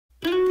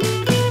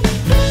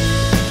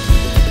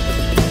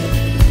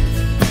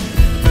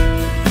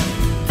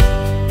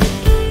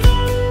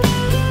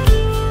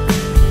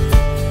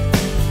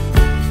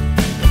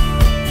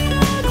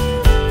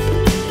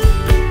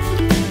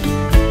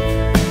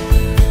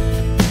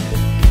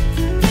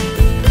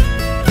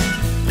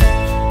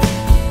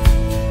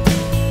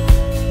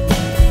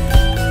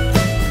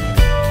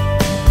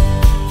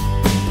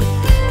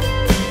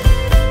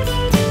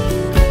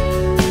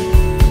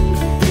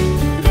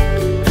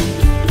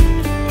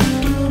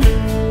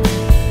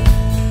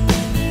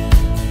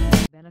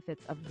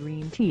Benefits of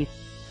green tea.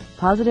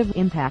 Positive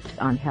impact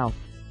on health.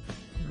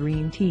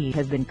 Green tea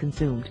has been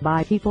consumed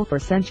by people for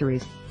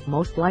centuries,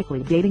 most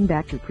likely dating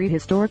back to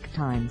prehistoric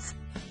times.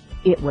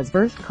 It was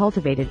first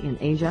cultivated in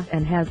Asia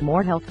and has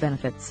more health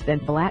benefits than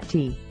black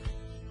tea.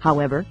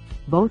 However,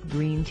 both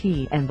green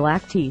tea and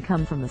black tea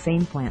come from the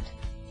same plant.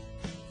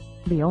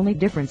 The only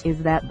difference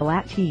is that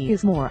black tea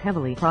is more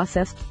heavily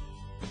processed.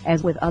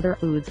 As with other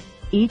foods,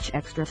 each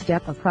extra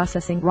step of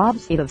processing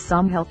robs it of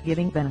some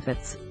health-giving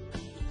benefits.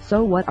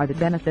 So what are the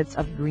benefits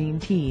of green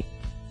tea?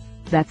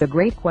 That's a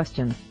great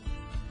question.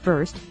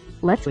 First,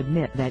 let's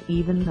admit that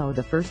even though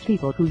the first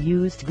people who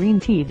used green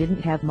tea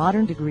didn't have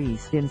modern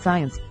degrees in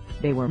science,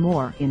 they were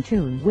more in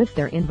tune with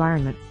their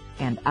environment,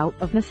 and out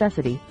of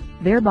necessity,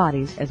 their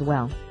bodies as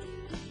well.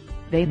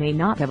 They may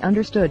not have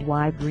understood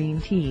why green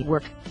tea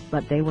worked,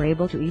 but they were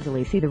able to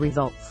easily see the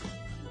results.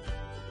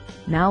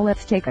 Now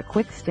let's take a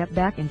quick step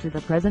back into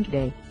the present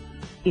day.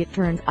 It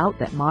turns out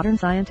that modern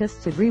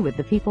scientists agree with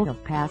the people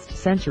of past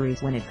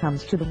centuries when it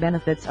comes to the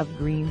benefits of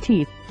green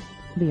tea.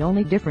 The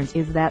only difference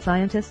is that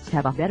scientists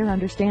have a better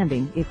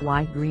understanding of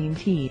why green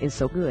tea is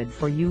so good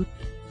for you.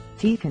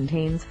 Tea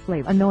contains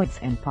flavonoids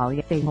and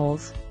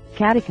polyphenols,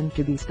 catechins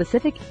to be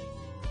specific.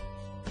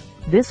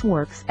 This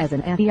works as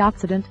an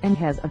antioxidant and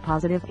has a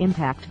positive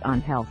impact on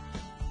health.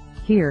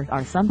 Here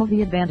are some of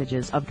the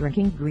advantages of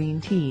drinking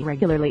green tea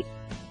regularly.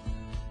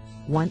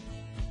 1.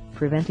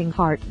 Preventing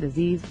heart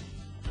disease.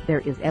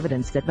 There is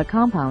evidence that the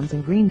compounds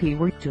in green tea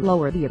work to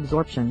lower the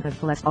absorption of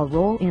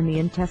cholesterol in the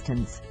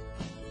intestines.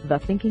 The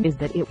thinking is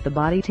that if the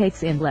body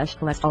takes in less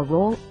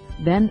cholesterol,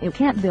 then it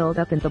can't build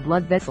up in the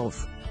blood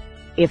vessels.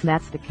 If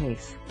that's the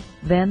case,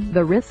 then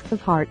the risk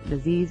of heart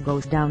disease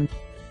goes down.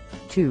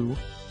 2.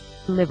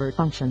 Liver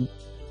function.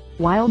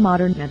 While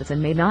modern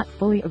medicine may not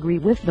fully agree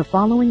with the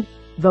following,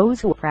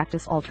 those who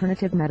practice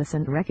alternative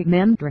medicine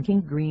recommend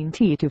drinking green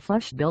tea to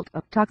flush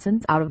built-up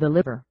toxins out of the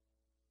liver.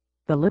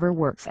 The liver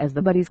works as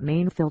the body's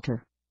main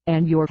filter,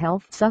 and your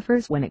health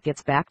suffers when it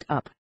gets backed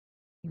up.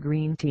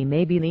 Green tea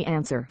may be the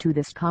answer to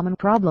this common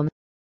problem.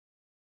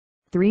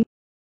 3.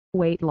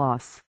 Weight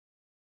loss.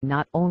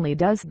 Not only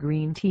does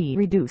green tea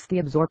reduce the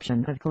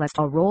absorption of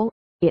cholesterol,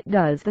 it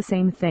does the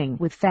same thing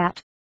with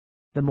fat.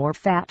 The more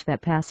fat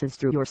that passes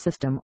through your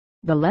system,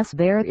 the less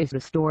there is to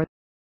store.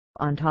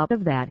 On top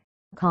of that,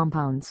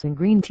 compounds in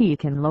green tea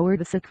can lower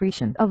the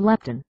secretion of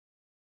leptin.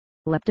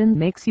 Leptin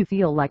makes you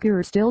feel like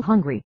you're still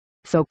hungry,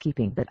 so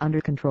keeping that under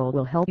control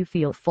will help you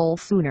feel full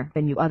sooner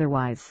than you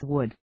otherwise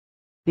would.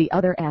 The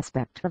other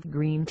aspect of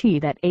green tea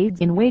that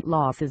aids in weight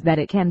loss is that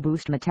it can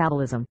boost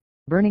metabolism,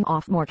 burning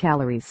off more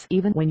calories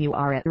even when you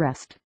are at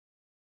rest.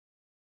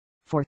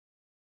 4.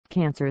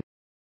 Cancer.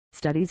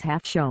 Studies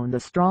have shown the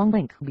strong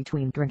link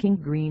between drinking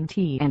green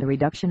tea and a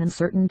reduction in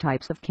certain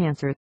types of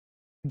cancer.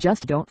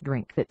 Just don't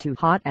drink it too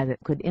hot, as it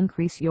could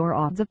increase your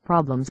odds of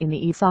problems in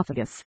the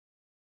esophagus.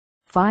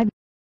 5.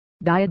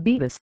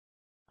 Diabetes.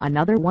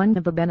 Another one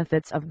of the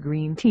benefits of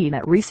green tea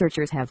that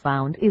researchers have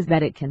found is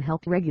that it can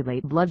help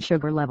regulate blood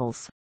sugar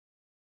levels.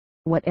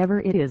 Whatever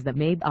it is that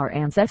made our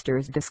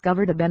ancestors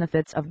discover the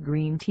benefits of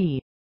green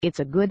tea, it's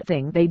a good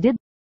thing they did.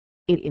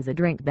 It is a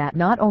drink that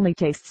not only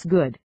tastes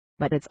good,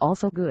 but it's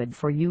also good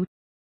for you.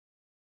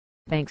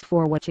 Thanks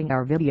for watching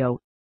our video.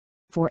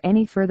 For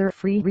any further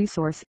free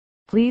resource,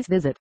 please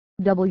visit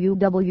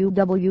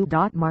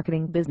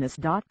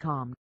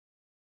www.marketingbusiness.com.